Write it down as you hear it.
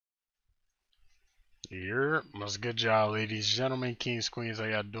Here, what's good, y'all, ladies, gentlemen, kings, queens? How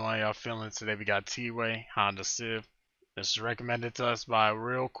y'all doing? How y'all feeling? Today we got Teeway, Honda Civ. This is recommended to us by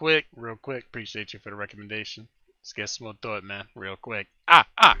Real Quick. Real Quick, appreciate you for the recommendation. Let's get smooth through it, man. Real quick. My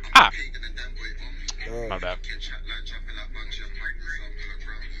bad.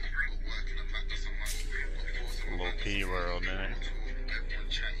 Little P world, man.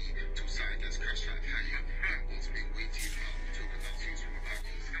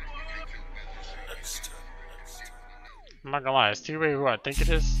 I'm not gonna lie, is Teeway who I think it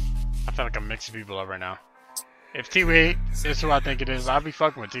is? I feel like I'm mixing people up right now. If Teeway is who I think it is, I'll be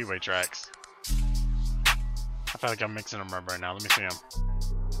fucking with Teeway tracks. I feel like I'm mixing them up right now. Let me see them.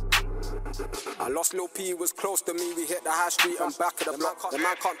 I lost Lil P, was close to me, we hit the high street, I'm back of the block. The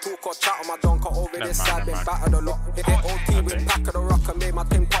man can't talk or chat on my donker over this side, been battered a lot. Hit OT with pack of the rock and made my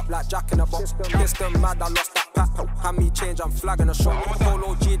thing pop like Jack in a box. Pissed them mad, I lost that pack. Hand me change, I'm flagging a shot.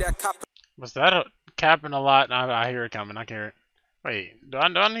 Polo G, they're capping. Was that capping a lot? I hear it coming, I can hear it. Wait, do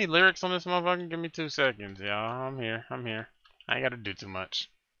I need lyrics on this motherfucker? Give me 2 seconds, y'all. I'm here. I ain't gotta do too much.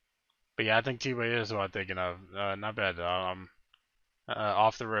 But yeah, I think Teeway is who I'm thinking of. Not bad though.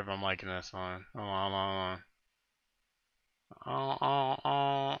 Off the rip, I'm liking this one. Hold on.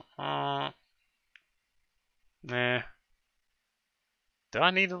 Nah. Do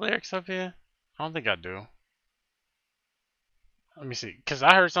I need the lyrics up here? I don't think I do. Let me see, cause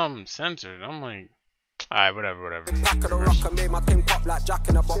I heard something censored. I'm like, alright, whatever. Pack of the rock and made my thing pop like Jack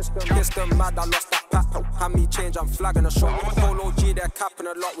in a box. Pissed them mad, I lost that pack. Hand me change, I'm flagging a shot. Polo G, they're capping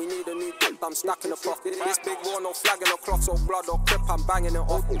a lot. We need a new dip, I'm stacking the profit. This big war, no flagging the cloth, so blood or clip, I'm banging it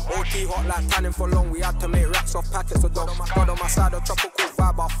off. OT hot like tanning for long. We had to make racks off packets of dog. God on my side, a tropical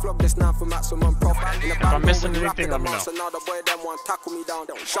vibe. I'll flog this now for maximum profit. If I'm missing anything, let me know. So now the boy them want tackle me down.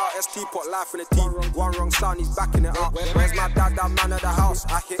 Shout ST pot life in the T. One wrong sound, he's backing it up. Where's my dad, that man of the house?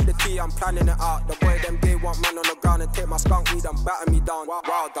 I hit the T, I'm planning it out. The boy them they want man on the ground and take my skunk weed and batter me down.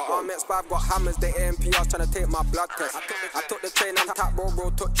 Wow, the RMX5 got hammers, the AMPR's trying to take my blood test. I took the train and tap bro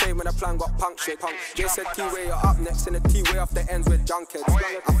took train when the plan got punctured. Jay said Teeway, you're up next in the Teeway off the ends with junkheads.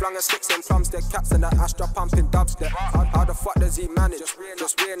 I flung a 6 and plums, their caps and that Astra pumping dubstep. How the fuck does he manage?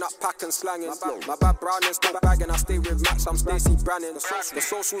 Just weighing up pack and slanging. My bad brown is still bagging, I stay with Max, I'm Stacey Brannon. The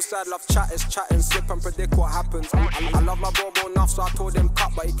social side love chat is chatting, slip and predict what happens. I love my bro enough, so I told him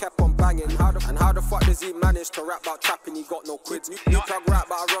cut, but he kept on banging. And how the fuck does he manage to rap about trapping? He got no quids. New plug rap,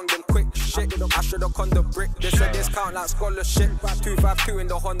 but I wronged him quick. Shit, I should've conned the brick. They said discount like scholarship. 252 in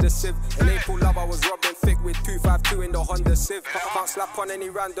the Honda Civ. In April love, I was robbing thick with 252 in the Honda Civ. Can't slap on any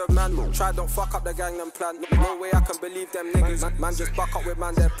random man. Try don't fuck up the Gangnam Plan. No way I can believe them niggas. Man just buck up with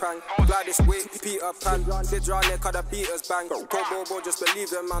man their prank. Glad this way, Peter Pan. Did round there, cause the beaters bang. Told bro, just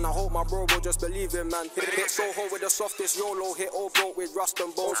believe him, man. I hope my bro, just believe him, man. Hit Soho with the softest YOLO. Hit all broke with rust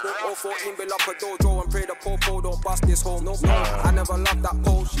and bones. All 14 build up a dojo and pray the popo don't bust this home. No, I never loved that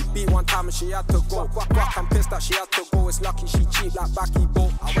pole. She beat one time and she had to go. Fuck, I'm pissed that she had to go. It's lucky she cheap like backy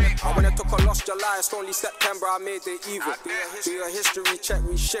boat. I went and took a lost July. It's only September I made it even. Do your history check.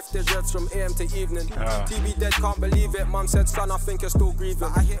 We shifted revs from AM to evening. TB dead, can't believe it. Mum said, son, I think you're still grieving.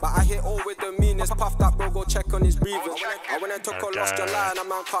 But I hit all with the meanest. Puff that bro, go check on his breathing. I went and took a lost July and a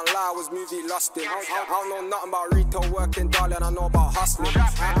man can't lie. I was movie lusting. I don't know nothing about retail working, darling. I know about hustling.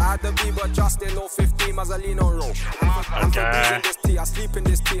 I had the Bieber Justin, no 15 Mazzolino roll. I'm from this tea. I sleep in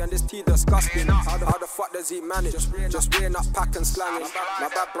this tea and this tea disgusting. How the fuck does he manage? Just weighing up pack and slanging. My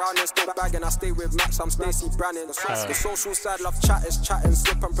bad brown is still bagging. I stay with Max, I'm Stacey Brannon. The social side love chat is chatting,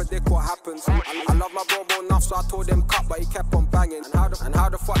 slip and predict what happens. I love my bro enough, so I told him cut, but he kept on banging. And how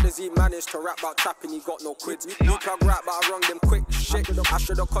the fuck does he manage to rap about trapping? He got no quids. New plug rap, but I wronged him quick. Shit, I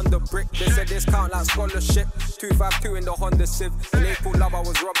should've conned the brick. They said discount like scholarship. 252 in the Honda Civ. In April love, I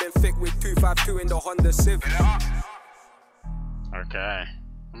was robbing thick with 252 in the Honda Civ. Okay,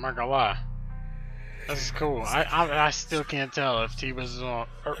 I'm not gonna lie. This is cool. I still can't tell if T-Wiz is on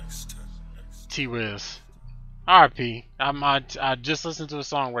T-Wiz. RP. I just listened to a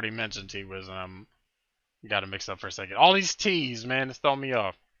song where he mentioned T-Wiz and I'm got it mixed up for a second. All these T's, man, it's throwing me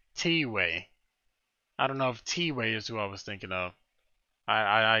off. Teeway. I don't know if Teeway is who I was thinking of.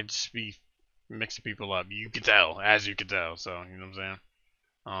 I just be mixing people up. You can tell, as you can tell. So you know what I'm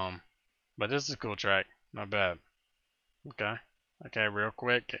saying. But this is a cool track. Not bad. Okay, real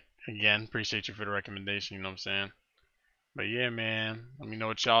quick. Again, appreciate you for the recommendation, you know what I'm saying? But yeah, man, let me know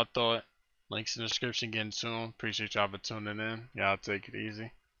what y'all thought. Links in the description getting soon. Appreciate y'all for tuning in. Y'all take it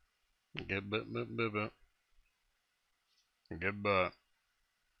easy. Good butt.